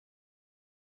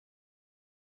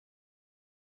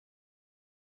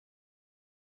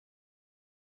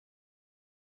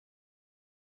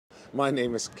My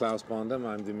name is Klaus Bondam.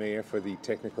 I'm the mayor for the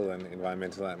Technical and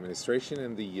Environmental Administration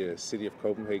in the city of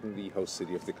Copenhagen, the host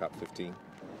city of the COP15.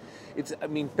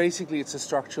 Basically it's a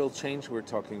structural change we're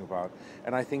talking about,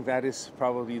 and I think that is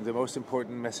probably the most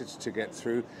important message to get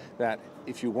through, that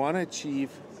if you want to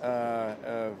achieve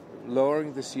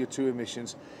lowering the CO2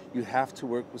 emissions, you have to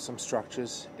work with some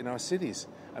structures in our cities.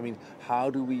 How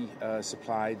do we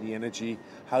supply the energy?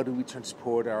 How do we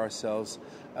transport ourselves?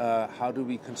 How do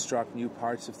we construct new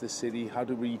parts of the city? How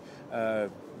do we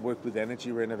work with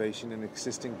energy renovation in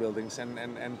existing buildings?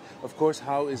 And of course,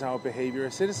 how is our behavior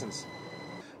as citizens?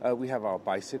 We have our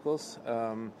bicycles.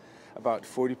 About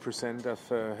 40% of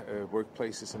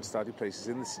workplaces and study places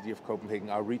in the city of Copenhagen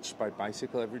are reached by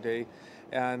bicycle every day,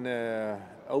 and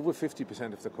over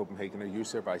 50% of the Copenhageners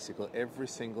use their bicycle every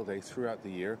single day throughout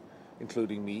the year,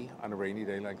 including me on a rainy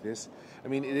day like this.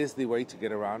 It is the way to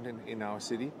get around in our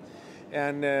city.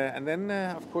 And then,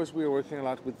 of course, we are working a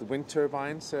lot with the wind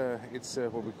turbines. It's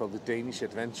what we call the Danish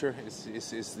adventure,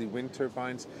 is the wind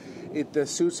turbines. It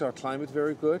suits our climate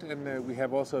very good, and we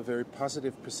have also a very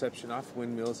positive perception of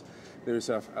windmills. There's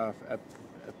a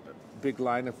big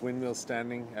line of windmills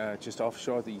standing just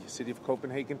offshore the city of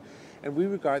Copenhagen, and we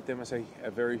regard them as a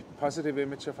very positive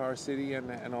image of our city,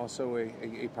 and also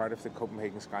a part of the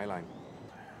Copenhagen skyline.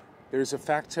 There's a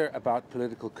factor about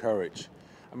political courage.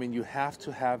 You have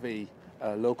to have a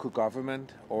local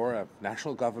government or a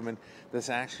national government that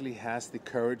actually has the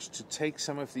courage to take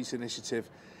some of these initiatives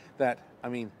that,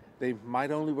 they might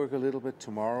only work a little bit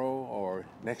tomorrow or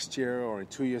next year or in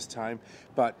 2 years' time,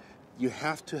 but you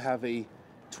have to have a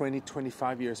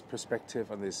 20-25 years perspective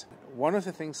on this. One of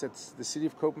the things that the city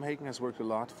of Copenhagen has worked a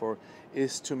lot for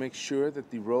is to make sure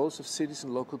that the roles of cities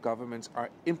and local governments are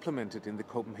implemented in the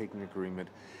Copenhagen Agreement.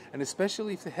 And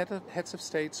especially if the heads of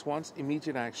states want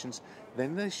immediate actions,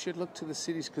 then they should look to the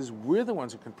cities, because we're the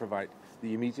ones who can provide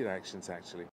the immediate actions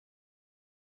actually.